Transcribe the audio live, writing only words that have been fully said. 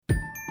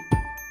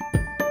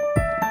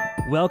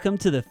Welcome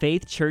to the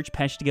Faith Church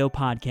Peshtigo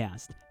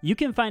podcast. You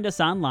can find us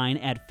online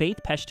at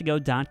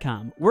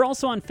faithpeshtigo.com. We're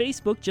also on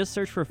Facebook. Just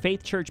search for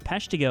Faith Church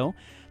Peshtigo.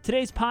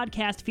 Today's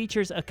podcast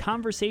features a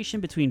conversation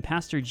between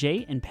Pastor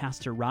Jay and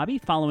Pastor Robbie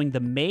following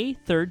the May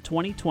 3rd,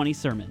 2020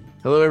 sermon.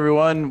 Hello,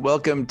 everyone.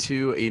 Welcome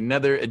to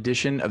another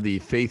edition of the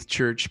Faith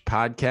Church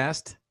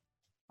podcast.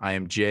 I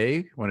am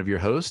Jay, one of your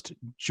hosts.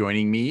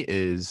 Joining me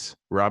is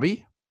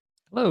Robbie.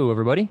 Hello,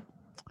 everybody.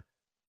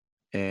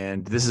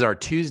 And this is our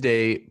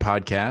Tuesday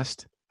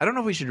podcast. I don't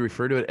know if we should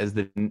refer to it as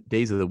the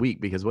days of the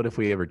week, because what if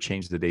we ever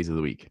change the days of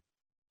the week?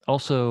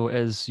 Also,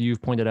 as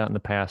you've pointed out in the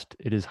past,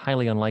 it is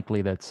highly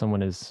unlikely that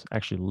someone is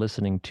actually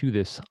listening to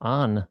this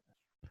on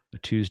a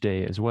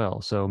Tuesday as well.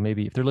 So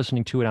maybe if they're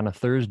listening to it on a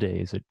Thursday,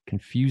 is it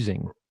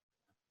confusing?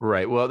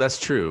 Right. Well, that's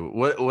true.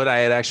 What I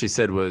had actually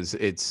said was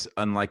it's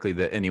unlikely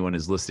that anyone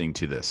is listening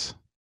to this,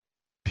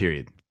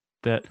 period.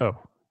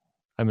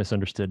 I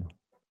misunderstood.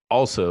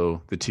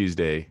 Also, the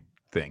Tuesday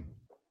thing.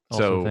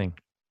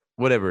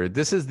 Whatever.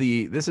 This is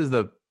the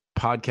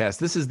podcast.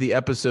 This is the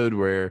episode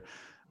where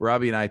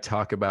Robbie and I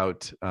talk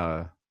about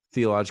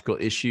theological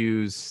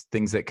issues,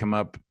 things that come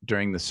up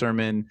during the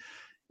sermon.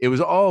 It was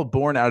all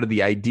born out of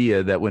the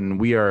idea that when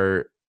we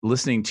are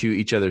listening to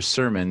each other's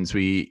sermons,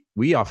 we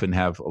often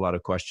have a lot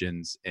of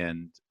questions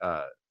and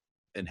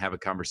have a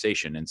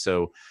conversation. And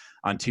so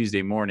on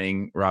Tuesday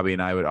morning, Robbie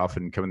and I would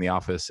often come in the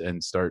office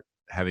and start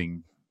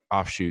having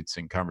offshoots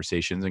and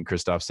conversations. And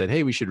Christoph said,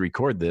 "Hey, we should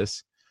record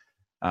this."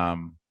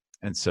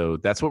 And so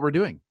that's what we're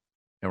doing.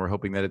 And we're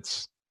hoping that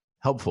it's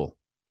helpful.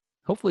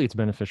 Hopefully it's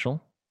beneficial.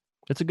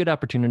 It's a good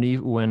opportunity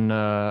when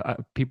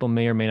people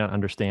may or may not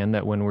understand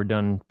that when we're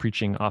done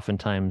preaching,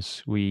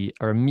 oftentimes we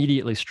are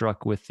immediately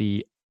struck with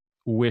the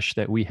wish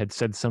that we had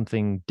said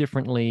something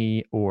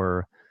differently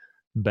or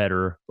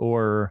better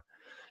or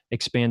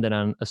expanded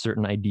on a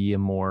certain idea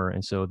more.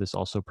 And so this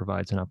also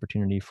provides an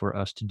opportunity for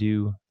us to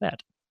do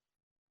that.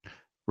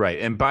 Right.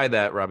 And by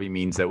that, Robbie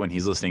means that when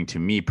he's listening to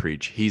me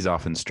preach, he's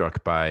often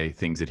struck by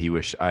things that he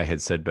wished I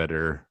had said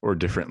better or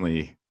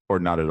differently or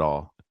not at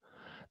all.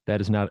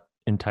 That is not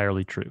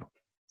entirely true.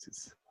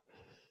 It's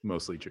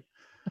mostly true.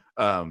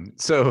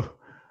 So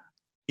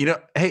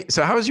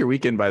how was your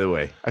weekend, by the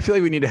way? I feel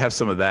like we need to have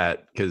some of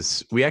that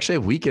because we actually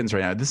have weekends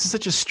right now. This is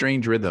such a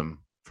strange rhythm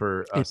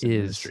for us in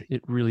ministry.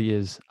 It really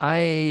is.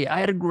 I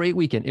had a great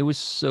weekend. It was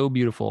so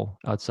beautiful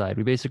outside.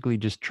 We basically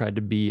just tried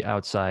to be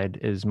outside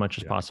as much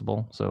as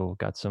possible. So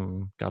got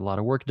a lot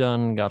of work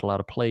done, got a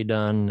lot of play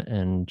done,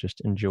 and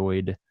just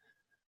enjoyed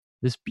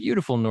this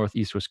beautiful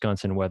Northeast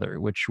Wisconsin weather,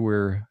 which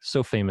we're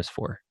so famous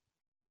for.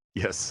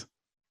 Yes.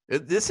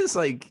 This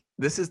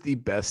is the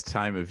best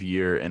time of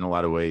year in a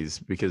lot of ways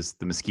because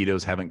the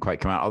mosquitoes haven't quite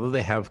come out, although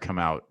they have come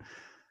out,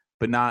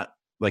 but not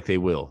like they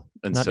will.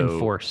 And not in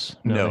force.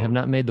 No, they have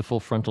not made the full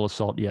frontal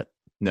assault yet.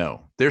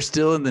 No, they're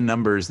still in the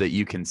numbers that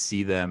you can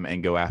see them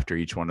and go after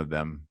each one of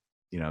them.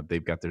 You know,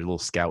 they've got their little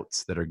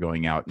scouts that are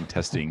going out and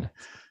testing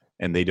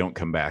and they don't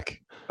come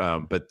back.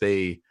 But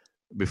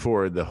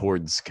before the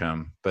hordes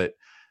come. But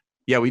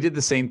yeah, we did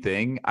the same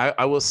thing.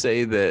 I will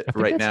say that I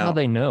think right that's now, how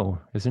they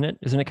know, isn't it?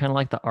 Isn't it kind of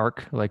like the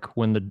arc? Like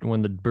when the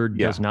bird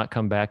does not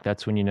come back,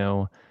 that's when you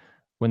know.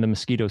 When the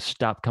mosquitoes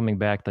stop coming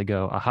back, they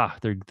go, aha,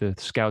 the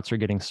scouts are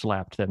getting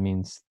slapped. That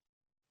means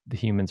the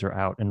humans are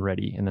out and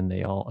ready, and then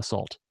they all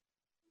assault.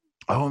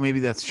 Oh, maybe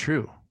that's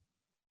true.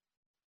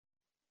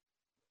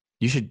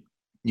 You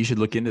should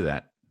look into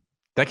that.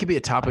 That could be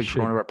a topic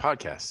for one of our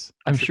podcasts.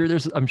 I'm sure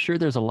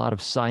there's a lot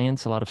of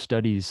science, a lot of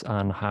studies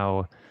on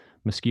how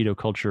mosquito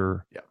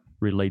culture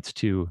relates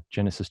to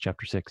Genesis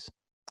chapter 6.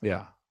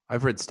 Yeah,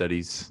 I've read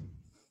studies.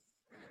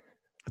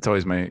 That's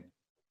always my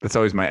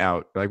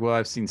out. Like, well,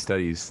 I've seen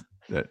studies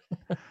that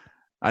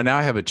I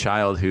now have a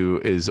child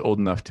who is old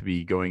enough to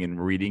be going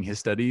and reading his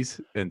studies.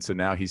 And so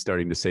now he's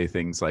starting to say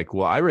things like,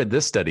 well, I read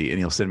this study, and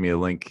he'll send me a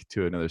link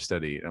to another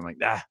study. And I'm like,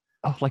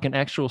 Oh, like an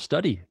actual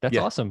study. That's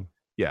awesome.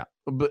 Yeah.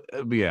 But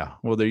yeah,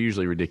 well, they're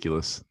usually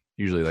ridiculous. It's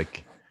usually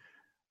like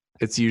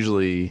a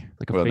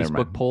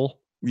Facebook poll.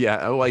 Yeah.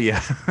 Oh, well,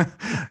 yeah.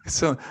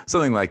 So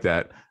something like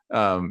that.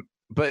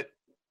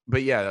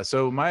 But yeah,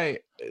 so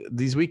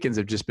these weekends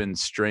have just been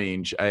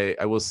strange.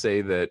 I will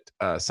say that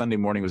Sunday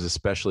morning was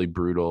especially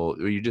brutal.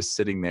 You're just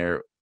sitting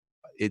there.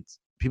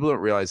 People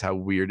don't realize how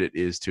weird it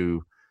is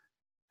to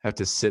have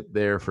to sit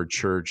there for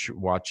church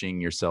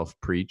watching yourself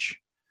preach.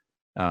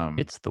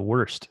 It's the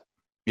worst.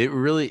 It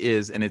really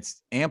is, and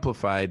it's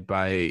amplified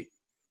by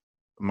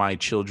my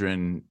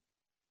children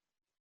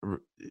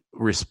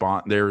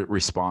their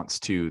response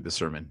to the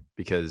sermon.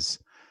 Because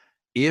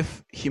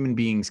if human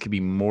beings could be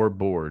more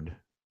bored,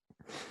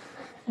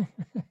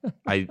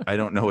 I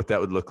don't know what that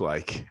would look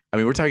like. I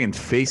mean, we're talking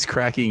face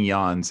cracking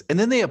yawns, and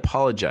then they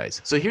apologize.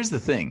 So here's the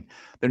thing.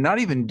 They're not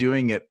even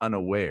doing it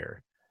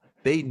unaware.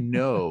 They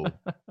know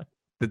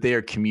that they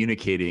are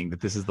communicating that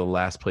this is the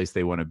last place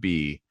they want to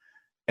be,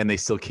 and they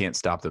still can't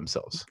stop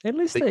themselves. At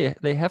least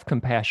they have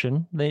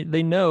compassion.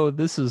 They know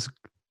this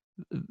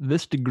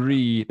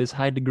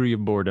high degree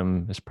of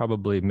boredom is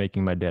probably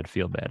making my dad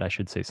feel bad. I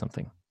should say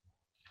something.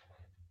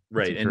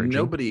 Right. And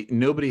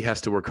nobody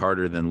has to work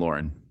harder than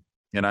Lauren.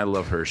 And I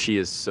love her. She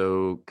is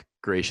so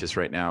gracious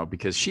right now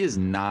because she's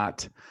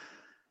not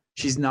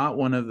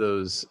one of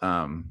those,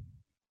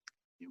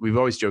 we've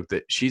always joked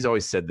that she's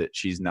always said that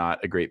she's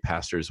not a great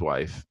pastor's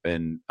wife.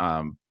 And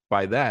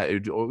by that,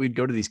 we'd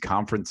go to these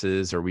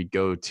conferences or we'd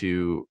go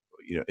to,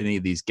 any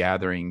of these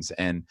gatherings,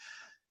 and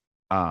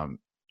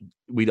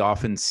we'd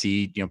often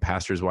see,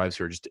 pastors' wives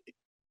who are just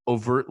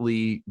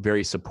overtly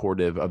very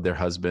supportive of their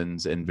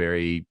husbands and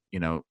very,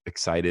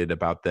 excited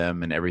about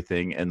them and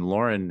everything. And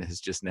Lauren has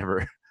just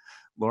never,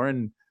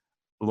 Lauren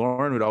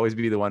would always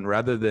be the one,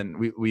 rather than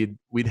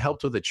we'd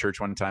helped with a church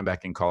one time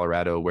back in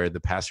Colorado where the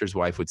pastor's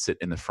wife would sit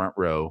in the front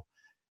row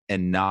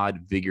and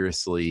nod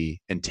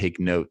vigorously and take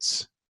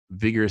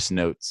vigorous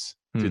notes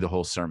through the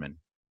whole sermon.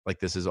 Like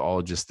this is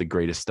all just the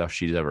greatest stuff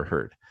she's ever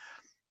heard.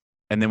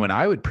 And then when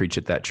I would preach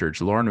at that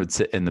church, Lauren would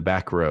sit in the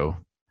back row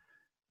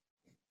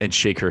and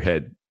shake her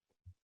head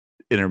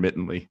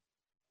intermittently.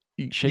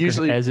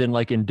 Usually, as in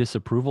like in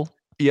disapproval?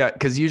 Yeah,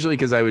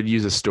 because I would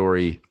use a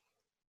story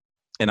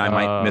and I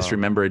might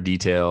misremember a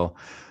detail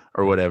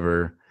or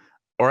whatever.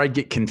 Or I'd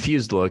get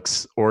confused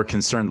looks or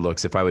concerned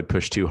looks if I would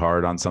push too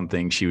hard on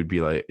something. She would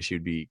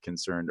be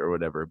concerned or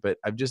whatever. But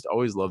I've just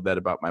always loved that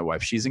about my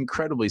wife. She's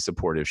incredibly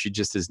supportive. She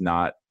just is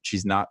not.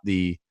 She's not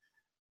the.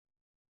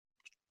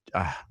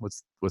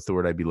 What's the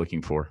word I'd be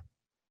looking for?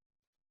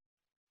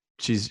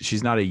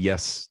 She's not a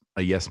yes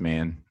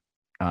man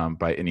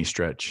by any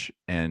stretch,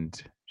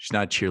 and she's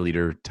not a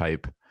cheerleader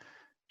type.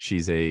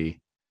 She's she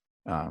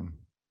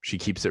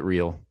keeps it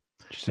real,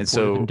 and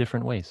so in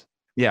different ways.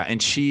 Yeah.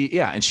 And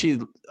she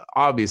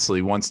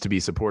obviously wants to be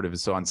supportive.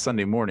 So on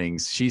Sunday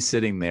mornings, she's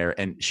sitting there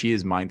and she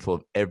is mindful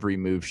of every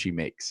move she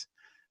makes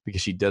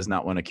because she does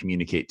not want to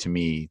communicate to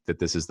me that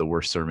this is the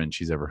worst sermon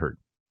she's ever heard.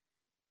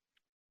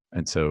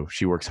 And so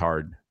she works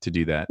hard to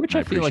do that. Which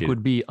I feel like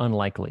would be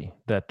unlikely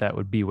that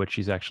would be what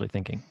she's actually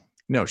thinking.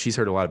 No, she's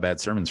heard a lot of bad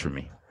sermons from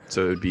me.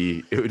 So it would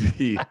be,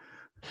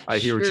 I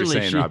hear what you're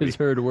saying, Robbie. She's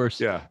heard worse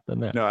than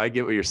that. No, I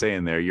get what you're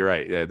saying there. You're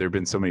right. Yeah, there have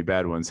been so many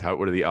bad ones.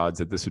 What are the odds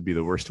that this would be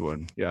the worst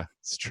one? Yeah,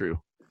 it's true.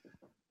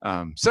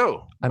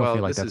 So I don't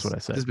feel like that's what I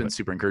said. This has been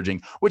super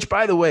encouraging. Which,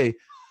 by the way,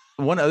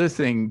 one other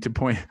thing to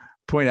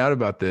point out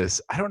about this,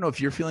 I don't know if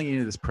you're feeling any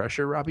of this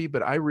pressure, Robbie,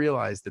 but I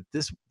realized that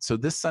this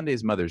Sunday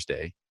is Mother's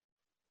Day.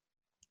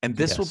 And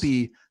this will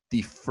be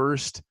the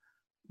first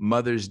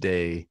Mother's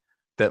Day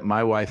that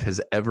my wife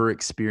has ever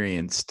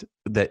experienced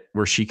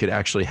where she could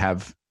actually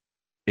have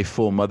a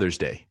full Mother's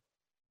Day,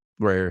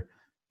 where,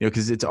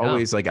 because it's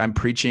always like I'm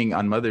preaching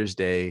on Mother's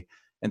Day.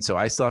 And so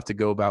I still have to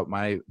go about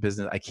my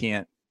business. I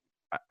can't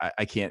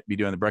be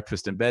doing the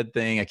breakfast in bed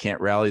thing. I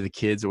can't rally the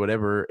kids or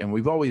whatever. And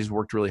we've always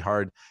worked really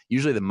hard.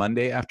 Usually the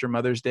Monday after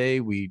Mother's Day,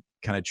 we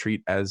kind of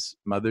treat as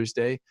Mother's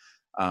Day,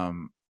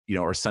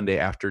 or Sunday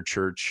after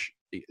church,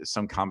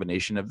 some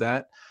combination of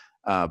that.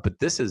 But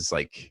this is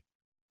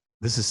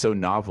so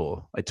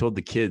novel. I told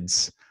the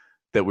kids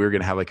that we were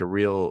going to have like a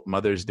real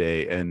Mother's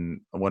Day.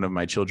 And one of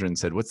my children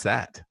said, "What's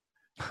that?"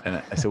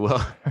 And I said,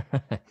 "Well,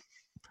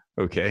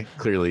 okay,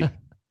 clearly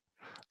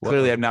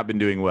I've not been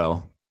doing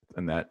well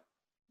in that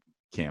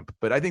camp."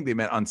 But I think they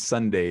meant on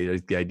Sunday,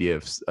 the idea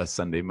of a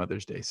Sunday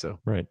Mother's Day. So,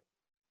 right.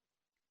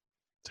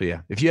 So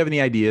yeah, if you have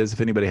any ideas,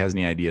 if anybody has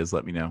any ideas,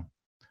 let me know.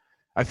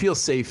 I feel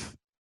safe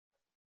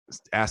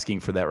asking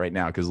for that right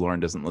now because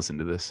Lauren doesn't listen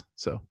to this.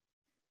 So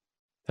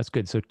that's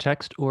good. So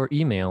text or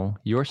email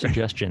your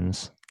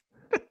suggestions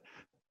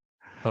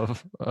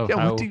of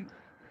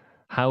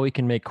how we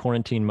can make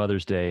quarantine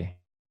Mother's Day.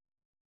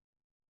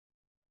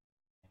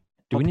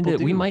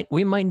 We might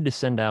need to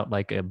send out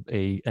like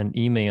an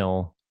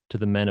email to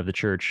the men of the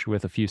church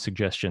with a few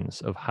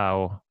suggestions of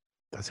how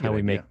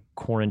we make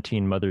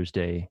quarantine Mother's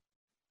Day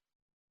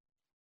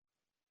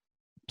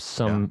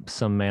some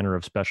manner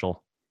of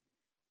special.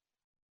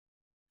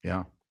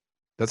 Yeah,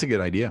 that's a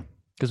good idea.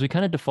 Because we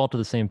kind of default to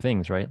the same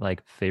things, right?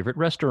 Like favorite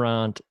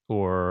restaurant,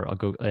 or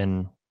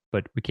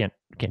but we can't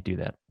do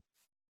that.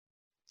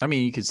 I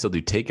mean, you could still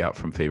do takeout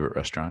from favorite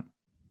restaurant.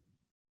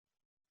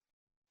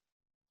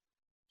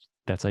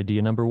 That's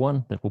idea number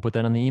 1. That we'll put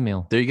that on the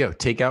email. There you go.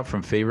 Takeout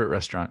from favorite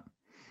restaurant.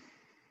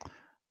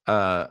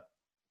 All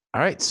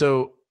right.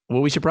 So,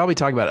 we should probably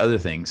talk about other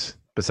things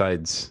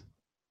besides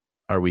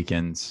our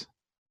weekends.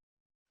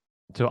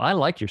 So I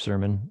liked your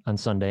sermon on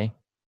Sunday.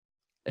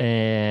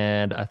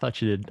 And I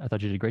thought you did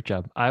a great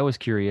job. I was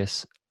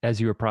curious, as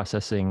you were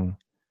processing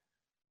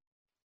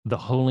the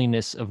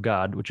holiness of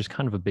God, which is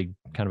kind of a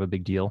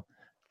big deal.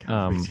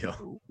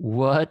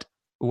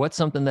 What's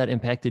something that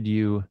impacted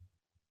you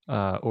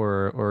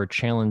or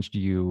challenged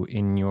you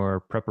in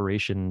your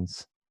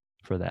preparations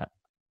for that?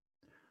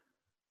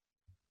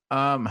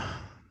 I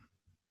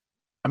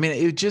mean,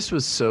 it just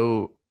was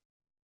so.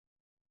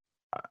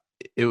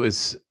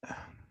 It's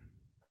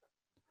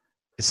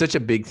such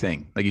a big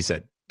thing, like you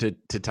said.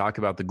 To talk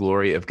about the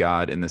glory of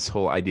God and this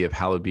whole idea of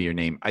hallowed be your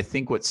name. I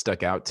think what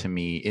stuck out to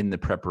me in the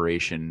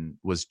preparation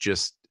was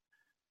just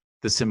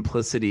the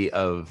simplicity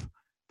of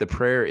the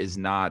prayer is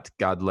not,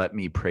 "God, let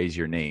me praise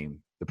your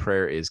name." The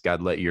prayer is,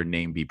 "God, let your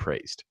name be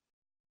praised."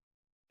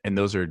 And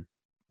they're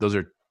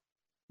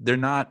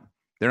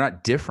they're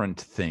not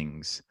different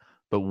things,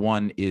 but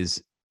one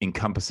is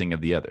encompassing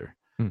of the other.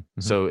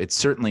 Mm-hmm. So it's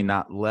certainly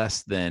not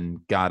less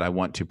than, God, I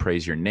want to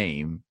praise your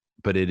name,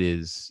 but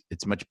it's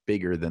much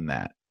bigger than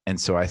that. And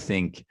so I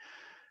think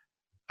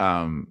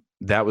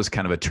that was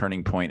kind of a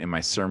turning point in my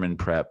sermon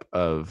prep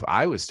of,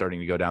 I was starting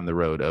to go down the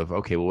road of,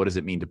 okay, well, what does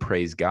it mean to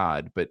praise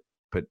God? But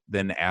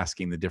then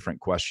asking the different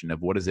question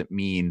of, what does it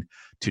mean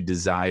to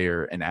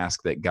desire and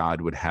ask that God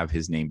would have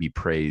his name be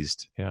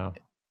praised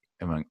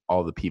among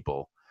all the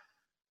people?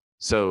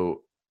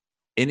 So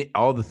in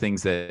all the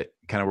things that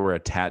kind of were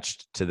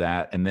attached to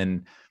that, and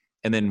then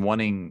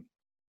wanting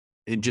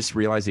and just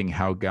realizing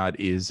how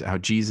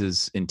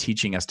Jesus, in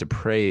teaching us to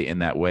pray in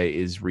that way,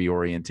 is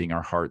reorienting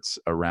our hearts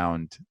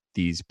around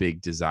these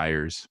big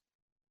desires.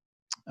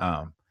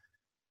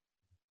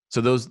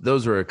 So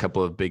those were a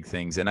couple of big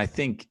things. And I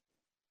think,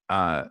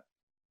 and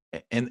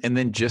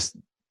then just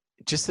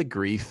the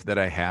grief that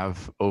I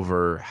have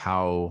over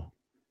how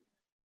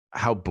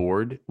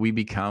bored we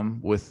become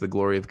with the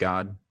glory of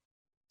God,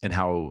 and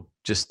how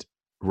just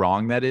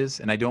wrong that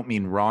is. And I don't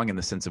mean wrong in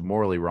the sense of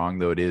morally wrong,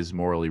 though it is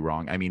morally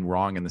wrong. I mean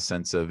wrong in the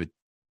sense of it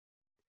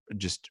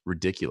just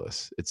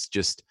ridiculous.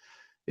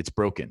 It's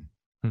broken.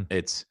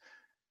 It's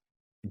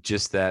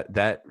just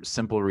that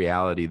simple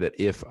reality that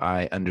if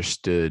I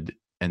understood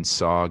and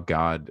saw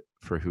God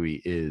for who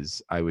he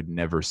is, I would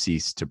never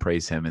cease to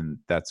praise him. And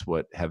that's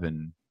what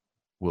heaven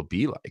will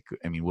be like.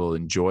 I mean, we'll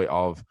enjoy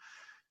all of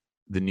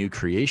the new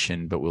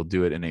creation, but we'll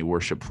do it in a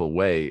worshipful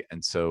way.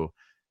 And so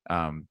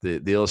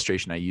the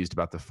illustration I used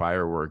about the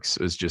fireworks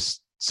was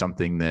just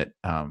something that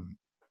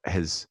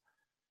has,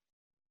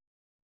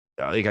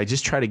 like, I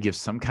just try to give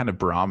some kind of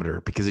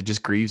barometer, because it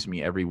just grieves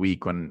me every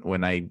week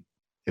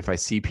if I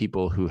see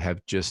people who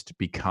have just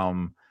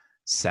become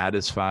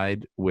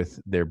satisfied with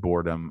their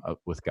boredom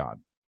with God.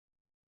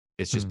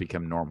 It's just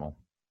become normal.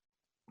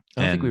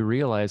 I don't think we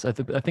realize, I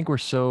think we're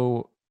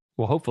so,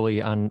 well,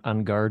 hopefully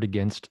on guard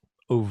against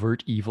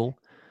overt evil,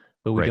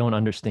 but we don't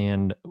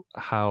understand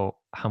how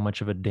much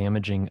of a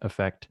damaging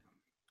effect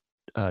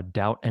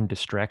doubt and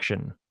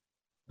distraction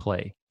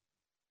play.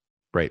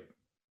 Right.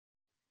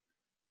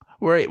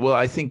 Right. Well,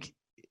 I think,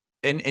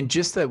 and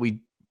just that we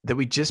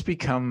just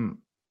become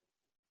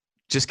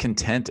just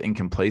content and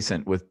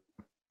complacent with,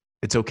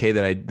 it's okay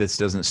that this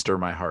doesn't stir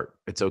my heart.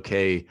 It's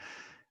okay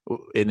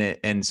in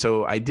it. And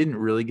so I didn't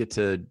really get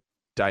to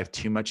dive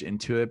too much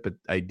into it, but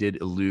I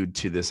did allude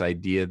to this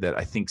idea that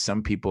I think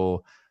some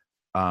people,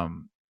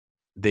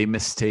 they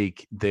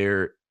mistake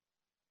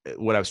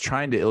what I was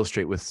trying to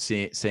illustrate with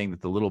saying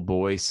that the little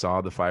boy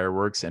saw the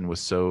fireworks and was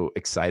so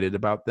excited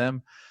about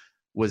them,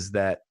 was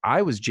that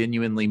I was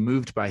genuinely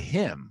moved by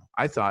him.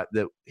 I thought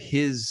that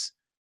his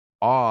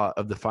awe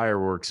of the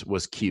fireworks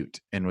was cute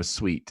and was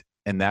sweet,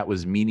 and that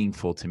was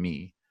meaningful to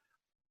me.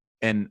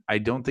 And I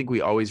don't think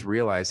we always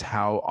realize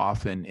how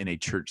often in a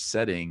church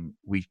setting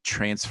we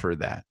transfer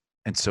that.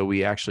 And so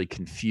we actually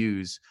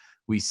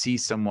we see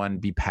someone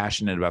be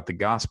passionate about the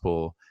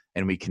gospel,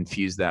 and we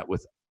confuse that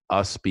with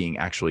us being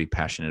actually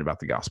passionate about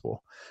the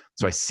gospel.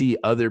 So I see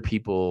other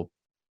people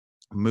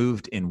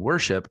moved in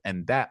worship,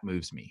 and that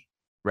moves me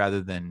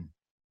rather than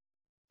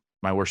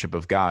my worship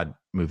of God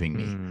moving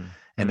me.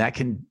 And that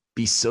can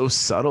be so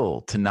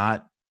subtle to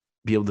not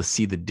be able to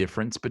see the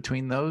difference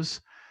between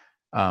those.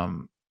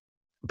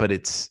 But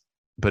it's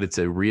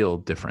a real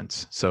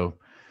difference. So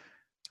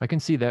I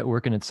can see that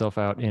working itself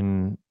out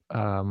in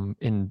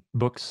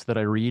books that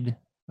I read,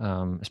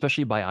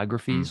 especially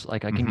biographies.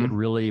 Like I can get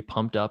really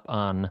pumped up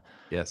on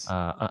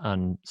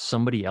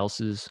somebody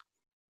else's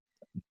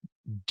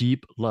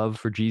deep love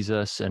for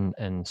Jesus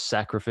and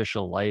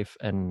sacrificial life,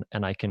 and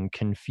I can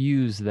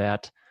confuse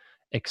that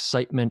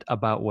excitement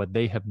about what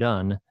they have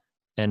done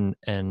and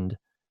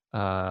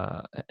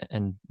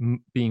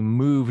being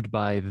moved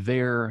by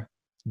their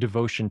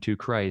devotion to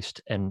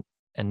Christ, and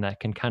that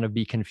can kind of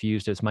be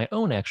confused as my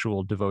own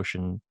actual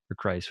devotion for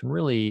Christ. And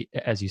really,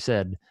 as you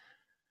said,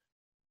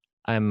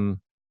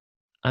 I'm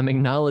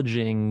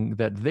acknowledging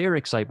that their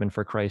excitement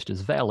for Christ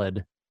is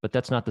valid, but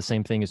that's not the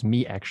same thing as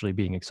me actually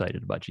being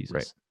excited about Jesus.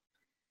 Right.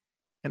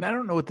 And I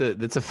don't know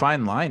that's a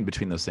fine line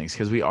between those things,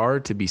 because we are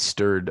to be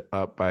stirred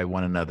up by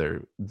one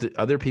another. The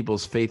other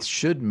people's faith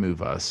should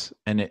move us.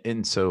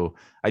 And so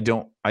I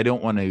don't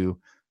want to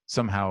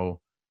somehow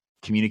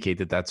communicate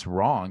that that's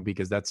wrong,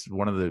 because that's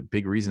one of the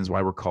big reasons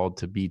why we're called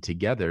to be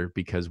together,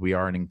 because we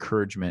are an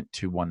encouragement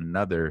to one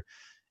another.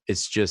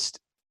 It's just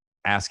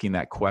asking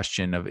that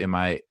question of,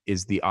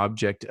 is the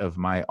object of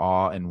my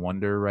awe and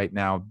wonder right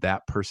now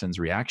that person's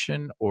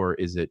reaction, or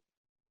is it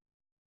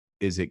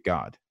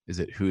God? Is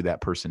it who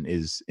that person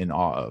is in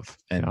awe of?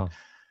 And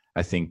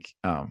I think,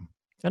 and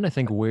I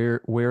think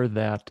where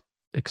that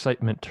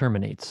excitement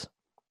terminates,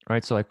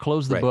 right? So I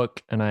close the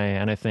book and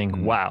I think,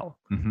 wow,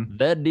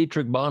 that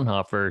Dietrich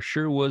Bonhoeffer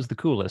sure was the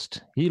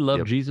coolest. He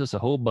loved Jesus a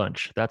whole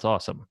bunch. That's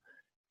awesome.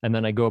 And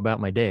then I go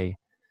about my day,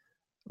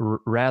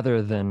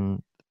 rather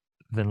than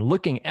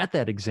looking at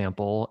that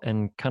example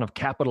and kind of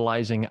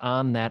capitalizing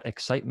on that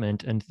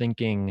excitement and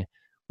thinking,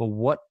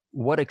 well,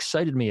 what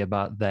excited me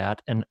about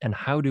that, and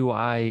how do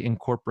I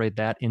incorporate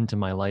that into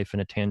my life in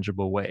a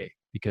tangible way?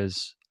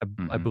 Because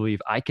I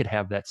believe I could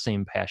have that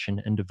same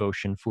passion and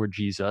devotion for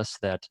Jesus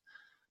that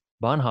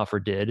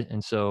Bonhoeffer did.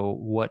 And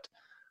so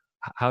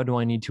how do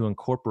I need to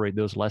incorporate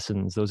those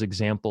lessons, those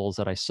examples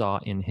that I saw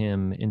in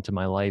him into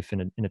my life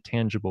in a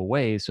tangible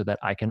way, so that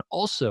I can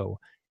also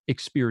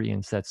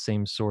experience that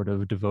same sort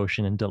of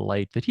devotion and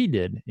delight that he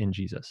did in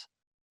Jesus?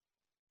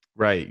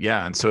 Right.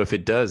 Yeah. And so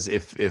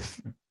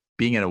if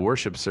being in a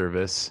worship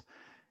service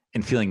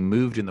and feeling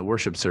moved in the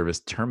worship service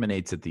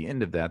terminates at the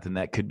end of that, then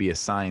that could be a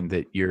sign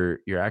that you're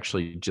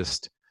actually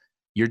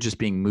you're just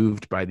being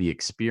moved by the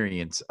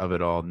experience of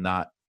it all,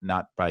 not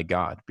by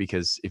God.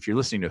 Because if you're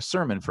listening to a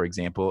sermon, for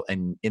example,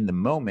 and in the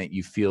moment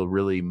you feel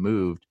really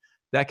moved,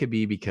 that could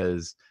be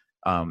because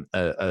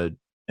an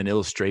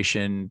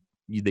illustration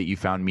that you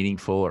found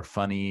meaningful or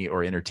funny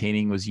or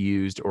entertaining was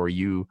used, or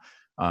you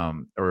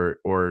or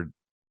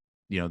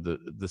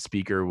the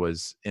speaker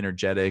was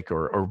energetic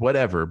or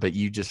whatever, but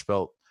you just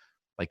felt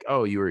like,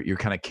 oh, you're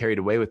kind of carried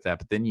away with that.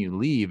 But then you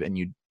leave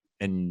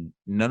and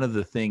none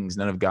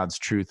of God's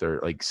truth are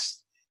like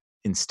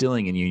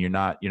instilling in you. You're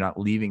not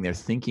leaving there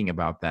thinking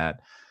about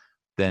that.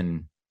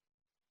 Then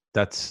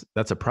that's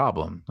a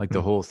problem. Like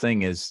the whole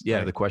thing is,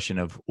 Right. The question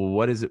of,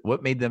 well,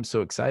 what made them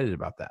so excited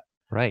about that?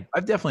 Right.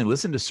 I've definitely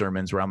listened to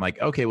sermons where I'm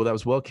like, okay, well, that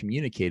was well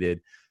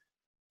communicated,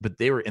 but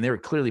they were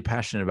clearly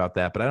passionate about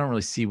that, but I don't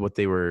really see what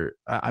they were.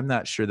 I'm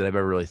not sure that I've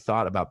ever really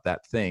thought about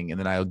that thing. And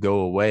then I'll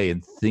go away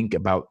and think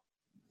about,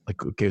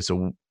 like, okay,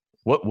 so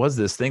what was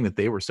this thing that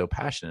they were so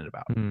passionate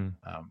about?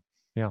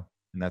 Yeah.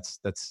 And that's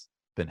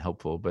been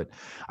helpful. But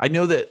I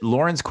know that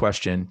Lauren's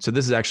question, so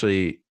this is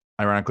actually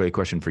ironically a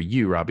question for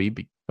you,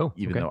 Robbie,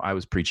 even though I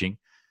was preaching,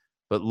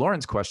 but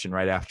Lauren's question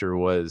right after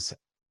was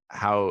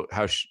how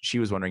she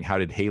was wondering, how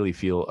did Haley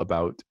feel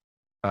about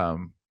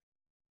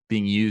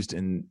being used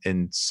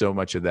in so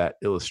much of that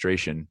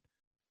illustration?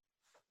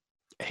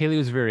 Haley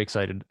was very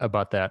excited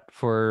about that.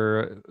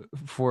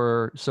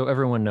 So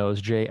everyone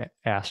knows, Jay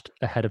asked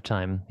ahead of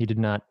time. He did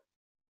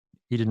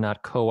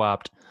not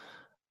co-opt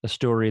a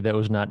story that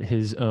was not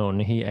his own.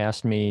 He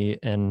asked me,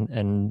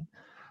 and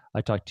I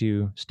talked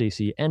to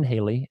Stacy and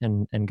Haley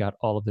and got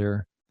all of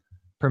their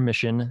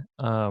permission.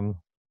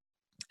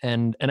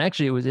 And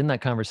actually, it was in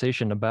that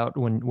conversation about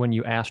when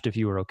you asked if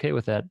you were okay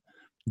with that,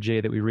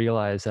 Jay, that we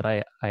realized that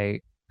I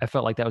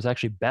felt like that was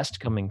actually best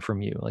coming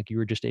from you. Like you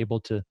were just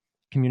able to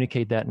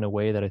communicate that in a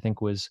way that I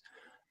think was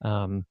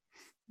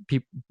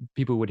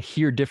people would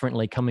hear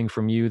differently coming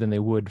from you than they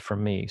would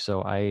from me.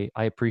 So I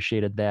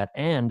appreciated that,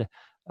 and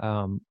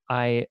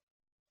I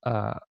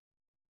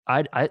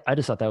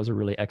just thought that was a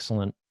really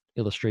excellent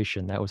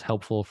illustration that was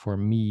helpful for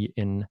me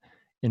in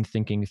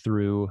thinking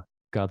through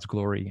God's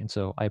glory, and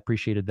so I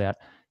appreciated that.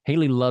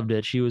 Haley loved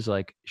it. She was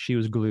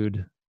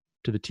glued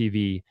to the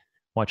TV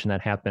watching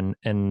that happen.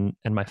 And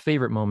my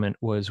favorite moment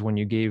was when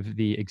you gave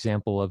the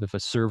example of if a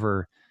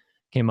server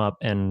came up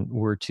and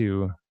were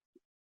to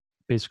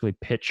basically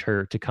pitch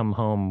her to come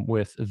home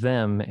with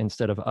them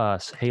instead of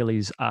us.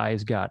 Haley's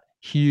eyes got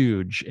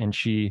huge and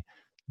she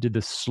did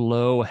the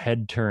slow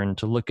head turn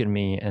to look at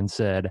me and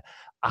said,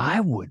 "I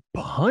would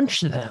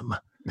punch them."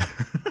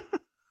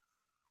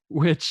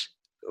 which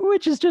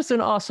is just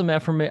an awesome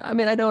affirmation. I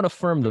mean, I don't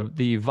affirm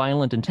the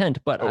violent intent,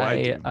 but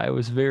I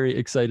was very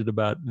excited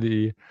about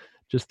the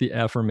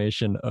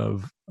affirmation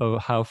of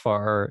how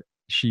far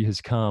she has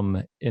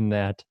come in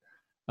that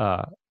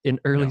in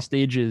early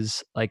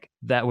stages. Like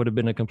that would have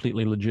been a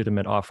completely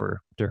legitimate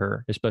offer to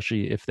her,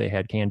 especially if they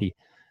had candy.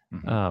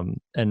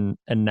 And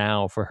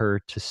now for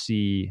her to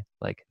see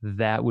like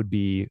that would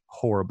be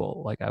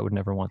horrible. Like I would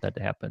never want that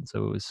to happen.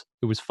 So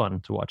it was fun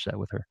to watch that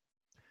with her.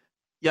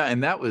 Yeah,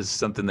 and that was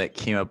something that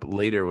came up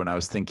later when I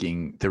was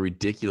thinking the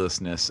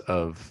ridiculousness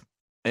of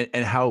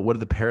and how what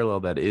the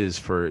parallel that is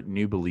for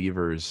new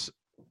believers.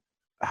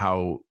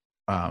 How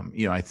I'm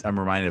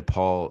reminded of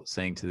Paul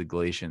saying to the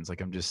Galatians,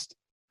 like, I'm just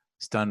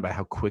stunned by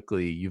how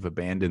quickly you've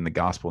abandoned the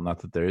gospel. Not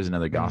that there is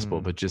another gospel,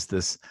 but just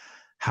this.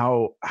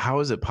 How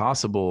is it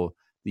possible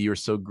that you're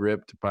so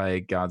gripped by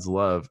God's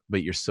love,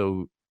 but you're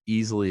so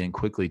easily and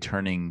quickly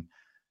turning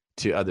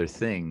to other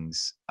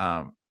things?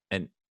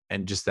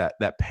 And just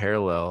that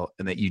parallel,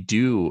 and that you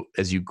do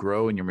as you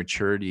grow in your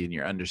maturity and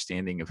your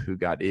understanding of who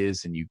God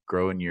is, and you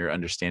grow in your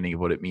understanding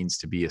of what it means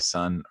to be a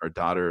son or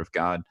daughter of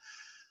God,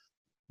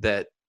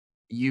 that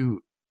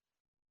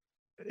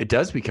it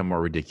does become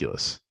more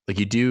ridiculous. Like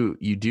you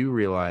do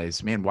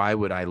realize, man, why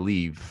would I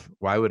leave?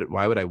 Why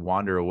would I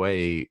wander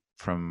away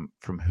from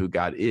who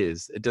God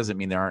is? It doesn't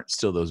mean there aren't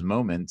still those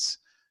moments,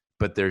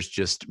 but there's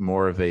just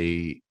more of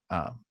a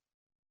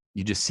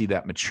you just see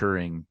that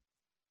maturing,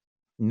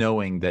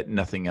 knowing that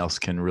nothing else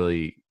can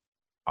really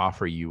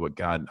offer you what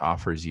God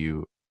offers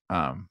you.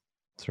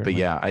 But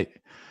yeah,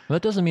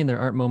 that doesn't mean there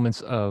aren't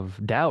moments of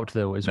doubt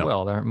though as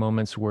well. There aren't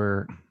moments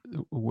where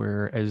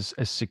as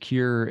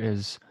secure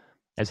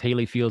as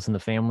Haley feels in the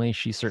family,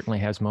 she certainly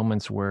has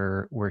moments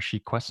where she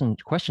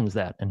questions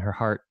that, and her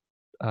heart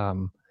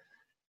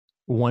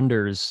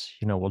wonders,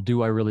 well,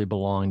 do I really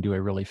belong? Do I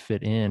really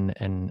fit in?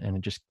 And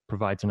it just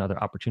provides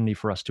another opportunity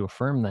for us to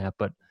affirm that,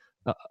 but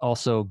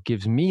also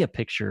gives me a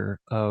picture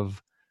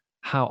of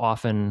how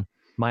often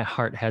my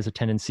heart has a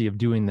tendency of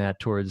doing that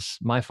towards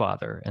my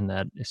Father, and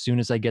that as soon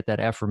as I get that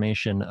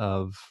affirmation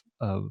of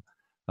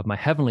my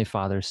Heavenly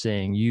Father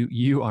saying,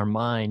 "You are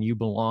mine, you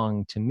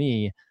belong to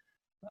me,"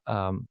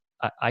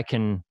 I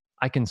can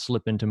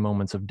slip into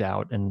moments of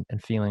doubt and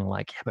feeling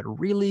like, yeah, but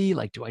really,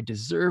 like, do I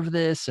deserve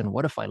this? And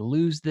what if I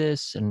lose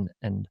this? And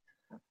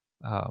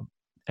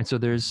so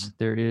there's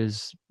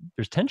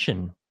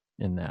tension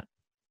in that.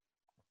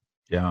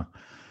 Yeah.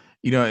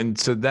 And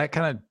so that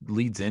kind of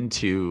leads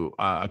into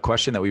a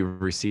question that we've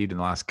received in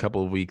the last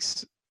couple of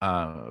weeks,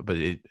 but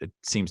it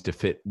seems to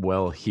fit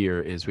well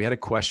here. Is we had a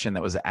question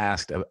that was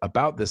asked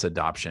about this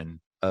adoption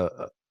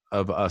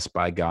of us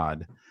by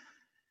God,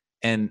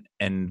 and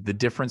the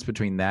difference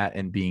between that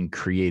and being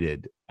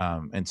created.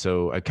 And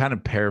so I kind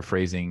of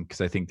paraphrasing,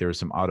 because I think there were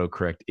some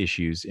autocorrect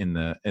issues in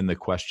the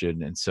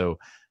question, and so.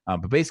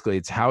 But basically,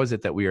 it's how is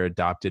it that we are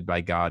adopted by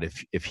God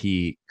if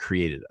He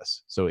created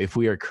us? So if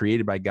we are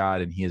created by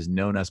God and He has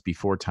known us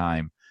before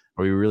time,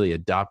 are we really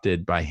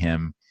adopted by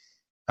Him?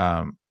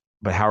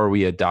 But how are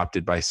we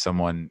adopted by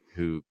someone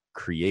who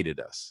created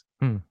us?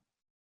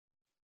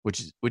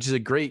 Which is a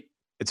great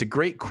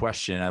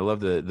question. I love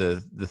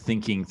the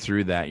thinking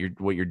through that.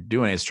 What you're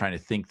doing is trying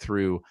to think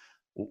through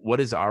what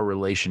is our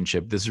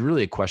relationship. This is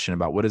really a question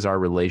about what is our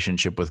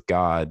relationship with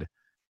God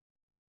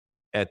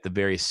at the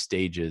various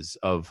stages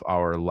of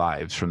our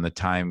lives, from the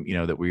time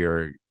that we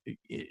are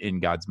in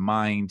God's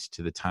mind,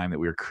 to the time that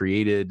we are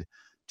created,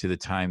 to the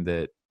time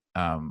that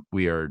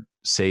we are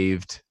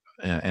saved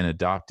and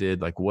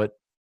adopted. Like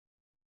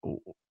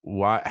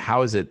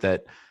how is it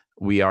that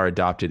we are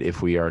adopted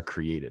if we are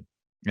created?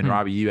 And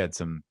Robbie, you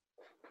kind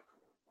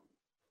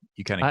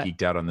of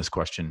geeked out on this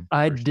question.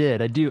 I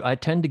did. I do. I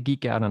tend to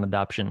geek out on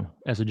adoption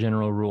as a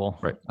general rule.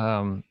 Right.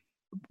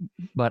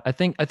 But I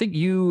think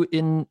you,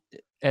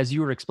 as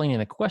you were explaining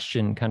the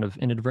question, kind of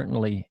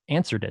inadvertently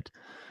answered it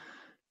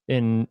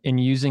in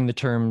using the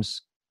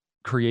terms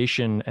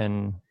creation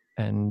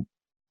and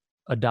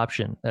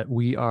adoption, that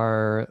we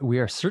are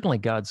certainly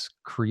God's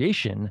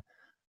creation,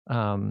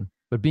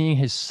 but being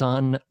His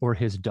son or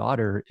His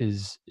daughter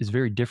is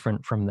very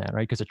different from that,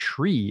 right? Because a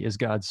tree is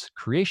God's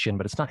creation,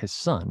 but it's not His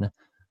son.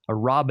 A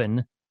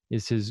robin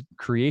is His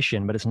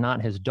creation, but it's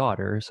not His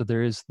daughter. So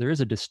there is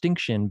a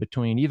distinction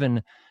between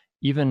even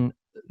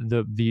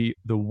the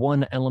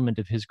one element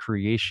of His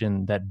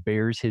creation that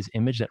bears His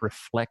image, that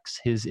reflects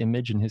His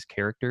image and His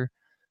character,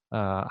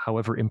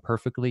 however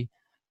imperfectly.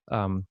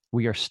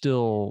 We are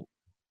still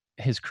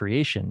His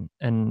creation.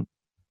 And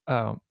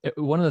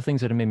one of the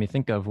things that it made me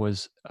think of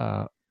was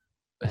a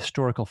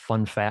historical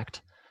fun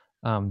fact.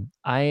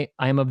 I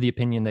am of the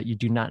opinion that you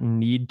do not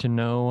need to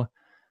know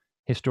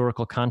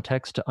historical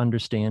context to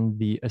understand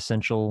the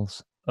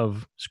essentials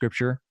of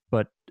Scripture,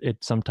 but it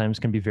sometimes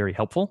can be very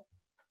helpful,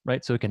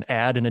 right? So it can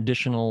add an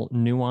additional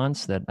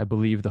nuance that I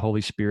believe the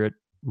Holy Spirit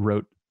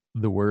wrote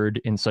the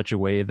Word in such a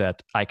way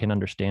that I can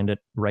understand it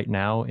right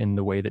now in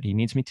the way that He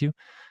needs me to.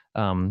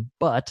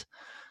 But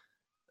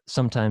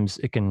sometimes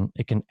it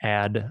can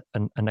add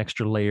an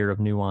extra layer of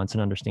nuance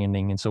and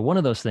understanding. And so one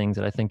of those things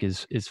that I think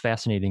is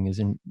fascinating is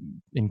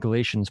in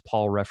Galatians,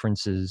 Paul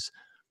references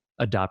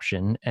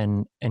adoption,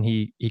 and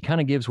he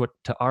kind of gives what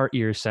to our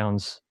ears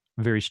sounds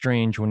very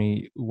strange when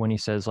he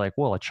says, like,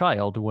 well, a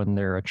child, when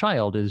they're a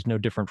child, is no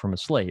different from a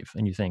slave.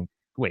 And you think,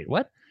 wait,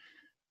 what?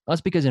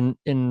 That's because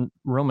in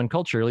Roman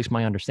culture, at least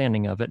my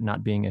understanding of it,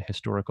 not being a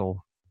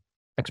historical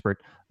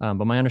expert,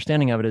 but my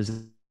understanding of it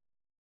is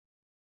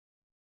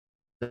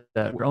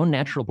that your own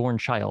natural born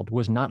child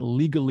was not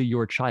legally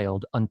your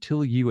child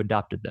until you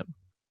adopted them.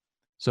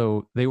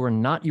 So they were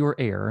not your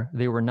heir.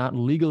 They were not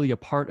legally a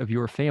part of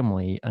your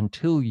family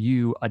until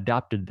you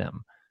adopted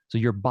them. So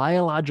your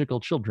biological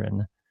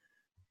children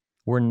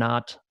were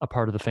not a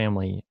part of the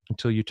family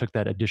until you took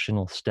that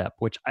additional step,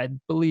 which I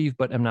believe,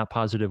 but I'm not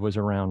positive, was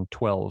around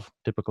 12,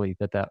 typically,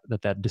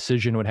 that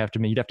decision would have to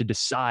be. You'd have to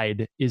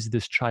decide, is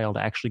this child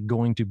actually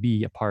going to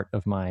be a part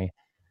of my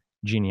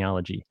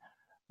genealogy?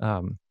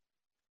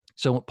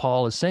 So what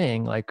Paul is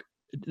saying, like,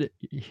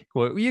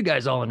 well, you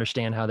guys all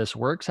understand how this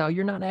works, how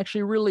you're not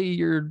actually really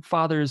your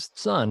father's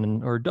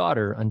son or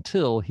daughter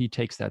until he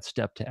takes that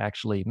step to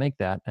actually make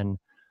that. And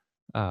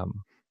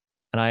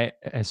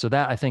so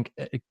that, I think,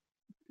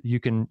 you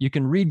can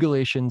read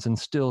Galatians and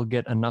still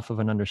get enough of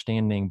an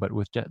understanding, but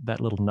with that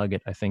little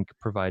nugget, I think,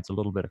 provides a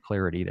little bit of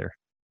clarity there.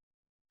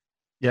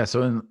 Yeah.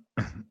 So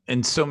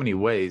in so many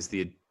ways,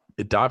 the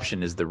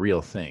adoption is the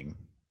real thing.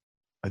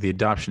 The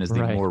adoption is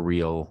the more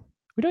real.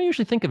 We don't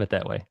usually think of it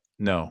that way.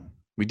 No,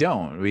 we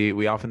don't.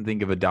 We often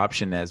think of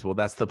adoption as, well,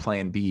 that's the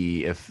plan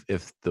B. If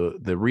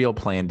the real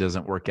plan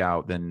doesn't work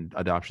out, then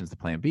adoption is the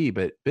plan B.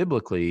 But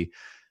biblically,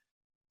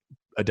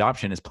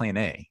 adoption is plan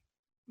A.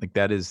 Like,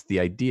 that is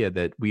the idea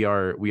that we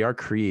are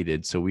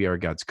created, so we are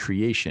God's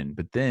creation.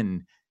 But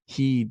then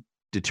He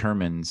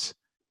determines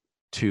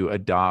to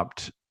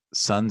adopt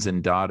sons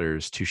and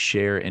daughters to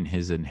share in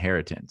His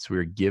inheritance.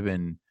 We're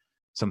given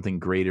something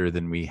greater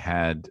than we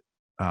had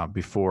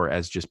before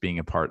as just being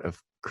a part of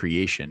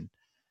creation.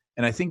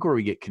 And I think where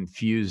we get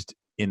confused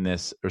in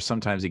this, or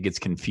sometimes it gets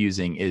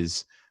confusing,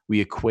 is we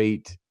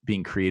equate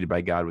being created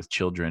by God with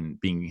children,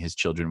 being his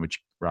children, which,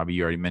 Robbie,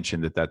 you already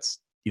mentioned that's,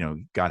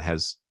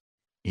 God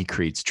he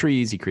creates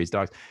trees, he creates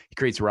dogs, he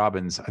creates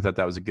robins. I thought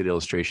that was a good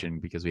illustration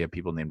because we have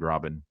people named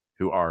Robin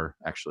who are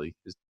actually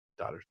his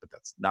daughters, but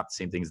that's not the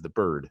same thing as the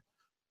bird.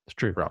 It's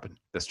true. Robin.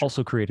 That's true.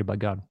 Also created by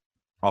God.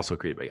 Also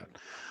created by God.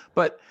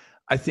 But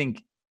I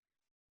think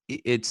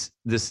it's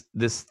this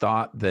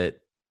thought that,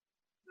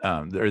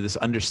 or this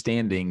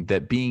understanding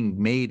that being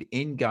made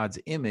in God's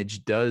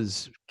image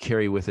does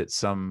carry with it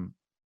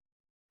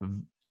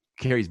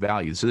carries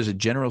value. So there's a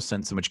general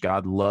sense in which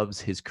God loves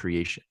his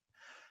creation.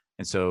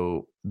 And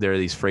so there are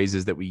these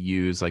phrases that we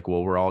use like,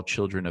 well, we're all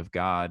children of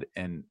God.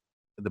 And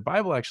the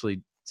Bible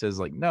actually says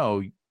like,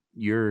 no,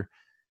 you're,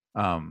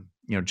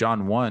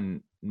 John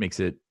 1 makes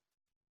it,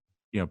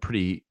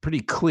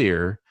 pretty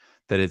clear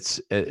that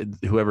it's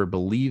whoever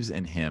believes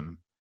in him,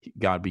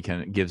 God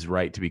gives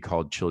right to be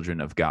called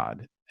children of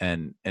God,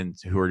 and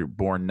who are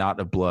born not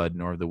of blood,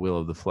 nor of the will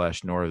of the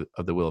flesh, nor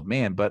of the will of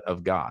man, but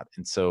of God.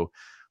 And so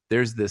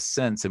there's this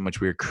sense in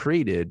which we are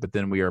created, but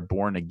then we are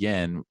born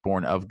again,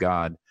 born of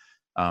God,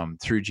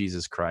 through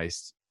Jesus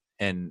Christ,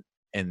 and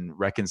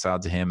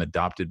reconciled to him,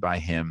 adopted by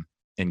him,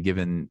 and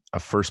given a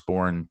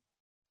firstborn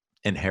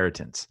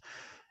inheritance.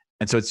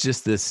 And so it's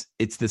just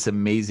this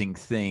amazing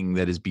thing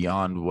that is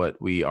beyond what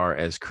we are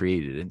as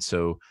created. And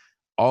so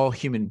all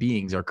human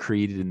beings are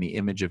created in the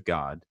image of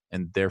God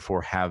and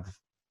therefore have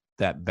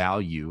that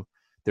value.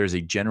 There's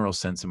a general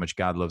sense in which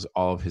God loves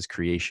all of his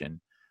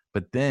creation,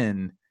 but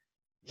then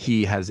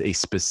he has a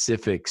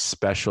specific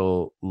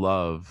special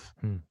love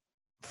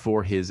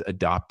for his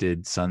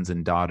adopted sons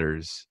and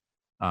daughters,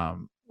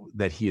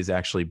 that he is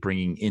actually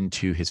bringing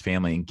into his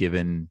family and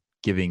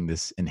giving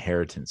this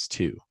inheritance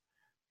to.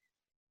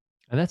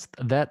 And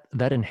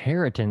that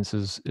inheritance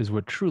is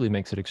what truly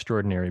makes it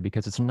extraordinary,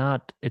 because it's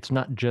not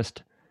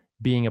just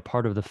being a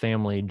part of the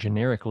family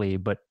generically,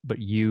 but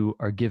you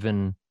are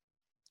given,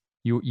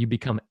 you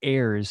become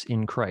heirs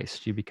in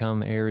Christ. You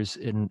become heirs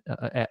in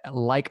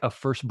like a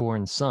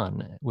firstborn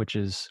son, which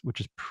is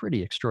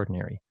pretty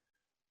extraordinary.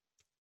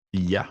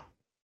 Yeah,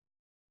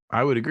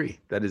 I would agree.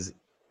 That is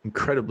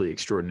incredibly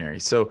extraordinary.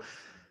 So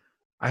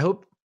I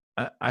hope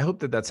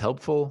that that's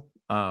helpful.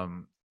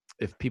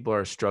 If people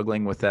are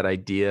struggling with that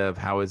idea of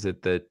how is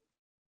it that,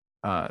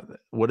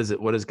 what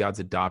does God's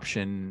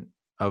adoption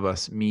of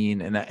us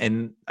mean?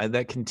 And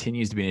that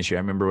continues to be an issue. I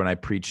remember when I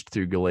preached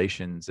through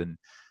Galatians and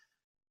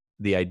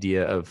the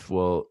idea of,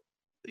 well,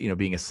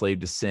 being a slave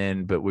to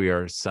sin, but we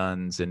are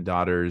sons and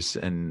daughters,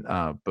 and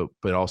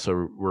but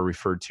also we're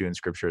referred to in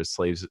Scripture as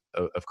slaves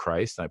of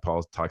Christ. And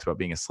Paul talks about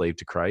being a slave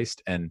to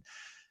Christ, and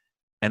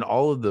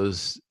all of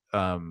those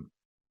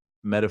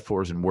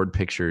metaphors and word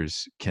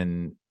pictures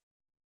can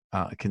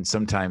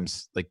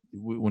sometimes, like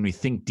when we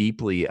think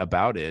deeply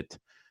about it,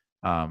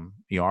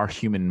 our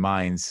human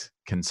minds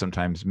can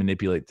sometimes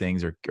manipulate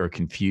things or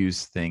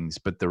confuse things.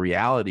 But the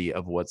reality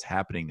of what's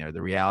happening there,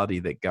 the reality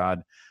that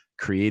God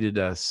created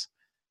us,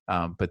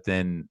 but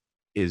then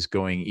is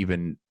going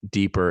even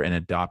deeper and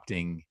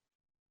adopting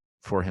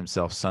for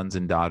himself sons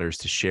and daughters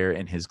to share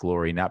in his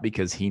glory, not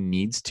because he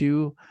needs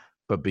to,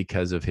 but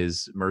because of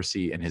his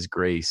mercy and his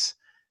grace.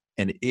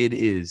 And it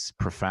is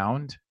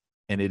profound,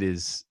 and it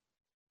is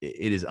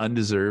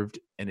undeserved,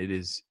 and it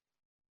is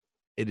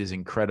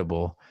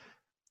incredible.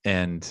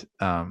 And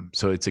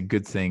so it's a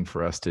good thing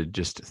for us to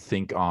just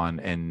think on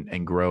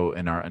and grow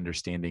in our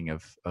understanding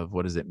of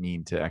what does it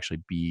mean to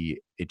actually be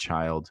a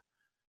child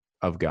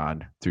of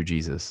God through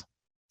Jesus.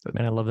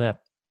 Man, I love that.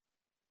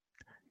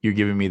 You're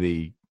giving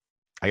me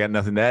I got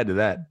nothing to add to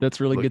that. That's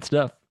really good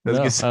stuff. That's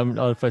good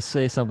stuff. If I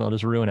say something, I'll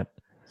just ruin it.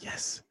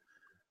 Yes.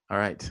 All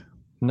right.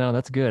 No,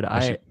 that's good.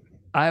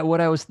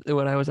 What I was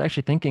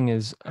actually thinking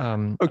is,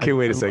 okay,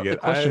 wait a second. The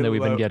question that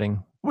we've been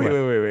getting.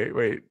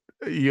 Wait.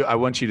 I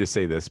want you to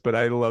say this, but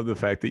I love the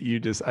fact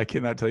that I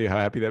cannot tell you how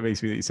happy that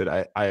makes me that you said,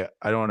 I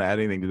don't want to add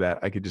anything to that.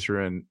 I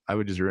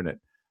would just ruin it.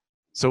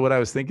 So what I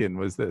was thinking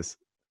was this.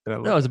 No,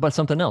 it was about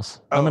something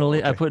else. I'm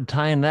going to I put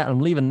tying that.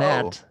 I'm leaving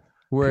that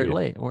where it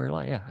lay.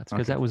 Yeah. That's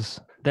because that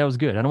was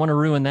good. I don't want to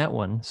ruin that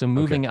one. So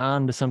moving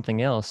on to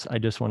something else, I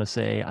just want to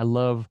say,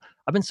 I've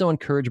been so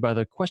encouraged by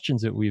the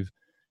questions that we've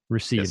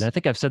received. Yes. And I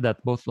think I've said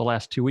that both the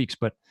last 2 weeks,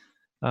 but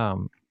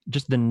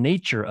just the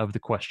nature of the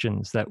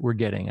questions that we're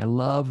getting. I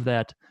love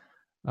that.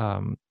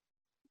 Paul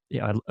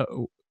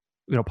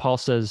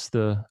says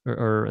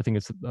or I think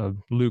it's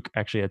Luke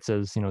actually, it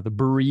says, the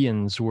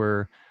Bereans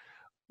were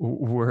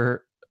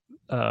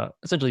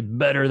essentially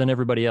better than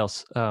everybody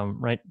else,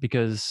 right?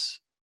 Because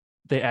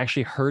they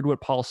actually heard what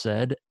Paul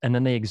said, and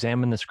then they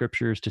examined the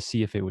scriptures to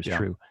see if it was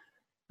true.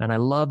 And I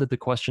love that the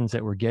questions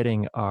that we're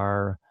getting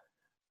are,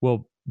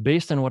 well,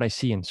 based on what I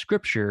see in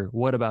scripture,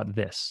 what about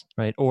this,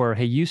 right? Or,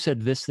 hey, you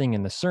said this thing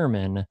in the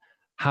sermon,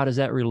 how does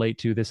that relate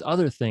to this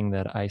other thing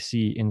that I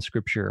see in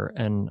scripture?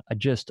 And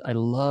I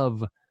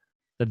love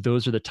that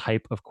those are the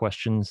type of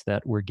questions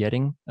that we're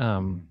getting.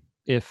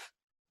 If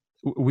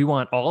we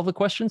want all the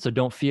questions. So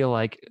don't feel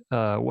like,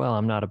 well,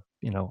 I'm not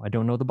I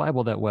don't know the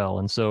Bible that well,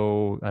 and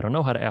so I don't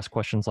know how to ask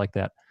questions like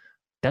that.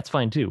 That's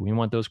fine too. We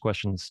want those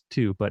questions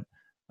too. But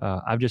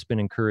I've just been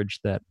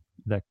encouraged that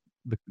the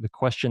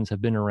questions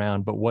have been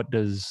around. But what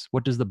does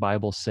the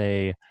Bible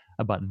say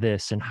about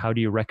this, and how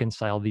do you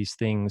reconcile these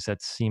things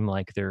that seem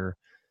like they're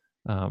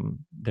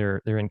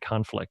in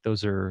conflict?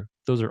 Those are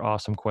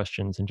awesome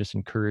questions, and just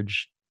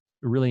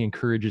really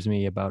encourages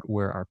me about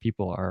where our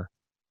people are.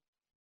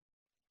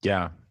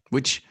 Yeah,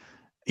 which,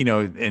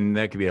 and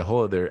that could be a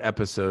whole other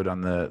episode on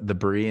the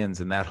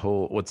Bereans and that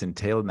whole what's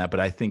entailed in that. But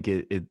I think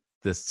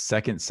the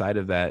second side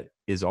of that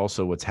is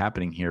also what's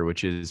happening here,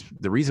 which is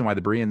the reason why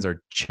the Bereans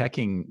are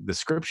checking the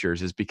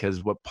scriptures is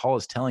because what Paul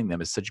is telling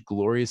them is such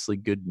gloriously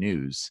good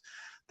news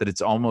that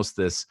it's almost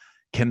this,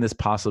 can this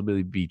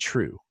possibly be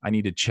true? I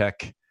need to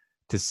check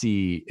to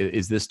see,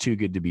 is this too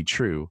good to be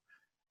true?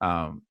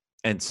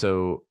 And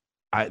so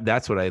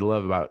that's what I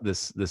love about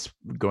this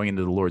going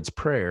into the Lord's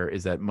Prayer,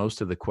 is that most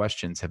of the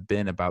questions have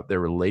been about their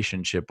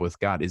relationship with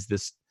God. Is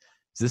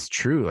this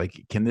true?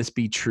 Like, can this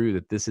be true,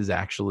 that this is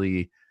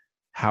actually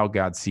how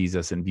God sees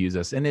us and views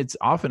us? And it's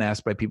often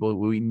asked by people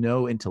we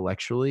know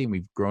intellectually, and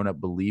we've grown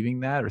up believing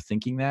that or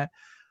thinking that.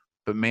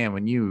 But man,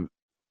 when you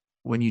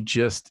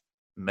just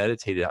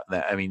meditate on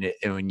that,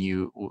 and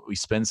when we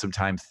spend some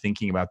time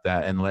thinking about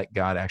that and let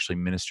God actually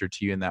minister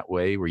to you in that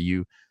way, where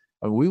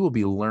we will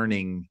be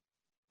learning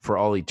for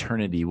all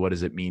eternity, what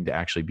does it mean to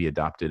actually be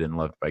adopted and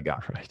loved by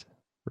God?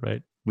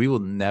 Right. We will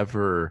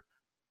never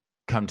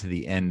come to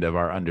the end of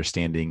our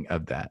understanding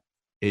of that.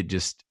 It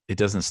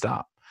doesn't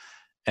stop.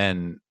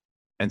 And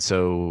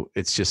so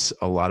it's just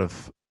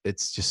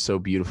it's just so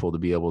beautiful to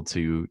be able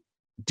to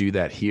do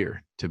that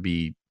here, to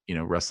be,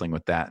 wrestling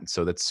with that. And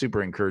so that's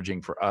super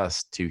encouraging for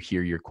us to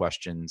hear your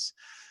questions,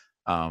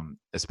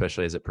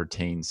 especially as it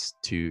pertains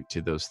to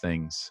those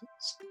things.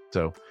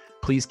 So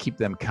please keep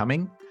them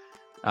coming.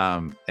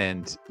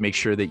 And make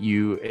sure that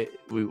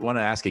we want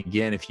to ask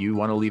again, if you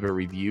want to leave a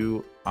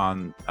review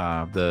on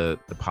the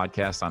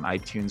podcast on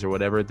iTunes or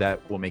whatever,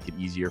 that will make it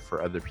easier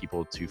for other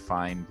people to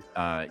find.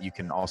 You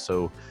can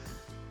also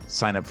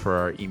sign up for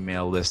our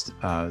email list,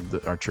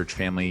 our church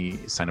family,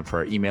 sign up for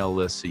our email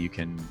list so you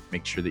can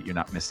make sure that you're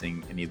not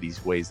missing any of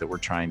these ways that we're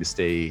trying to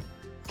stay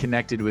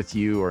connected with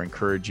you or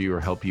encourage you or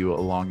help you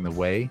along the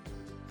way.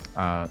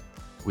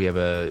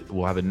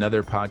 We'll have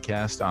another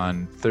podcast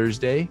on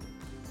Thursday,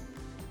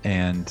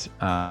 and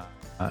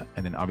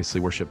then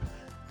obviously worship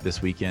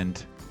this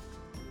weekend.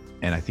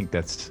 And I think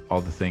that's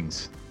all the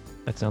things.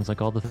 That sounds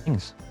like all the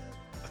things.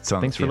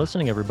 Thanks for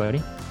listening,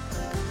 everybody.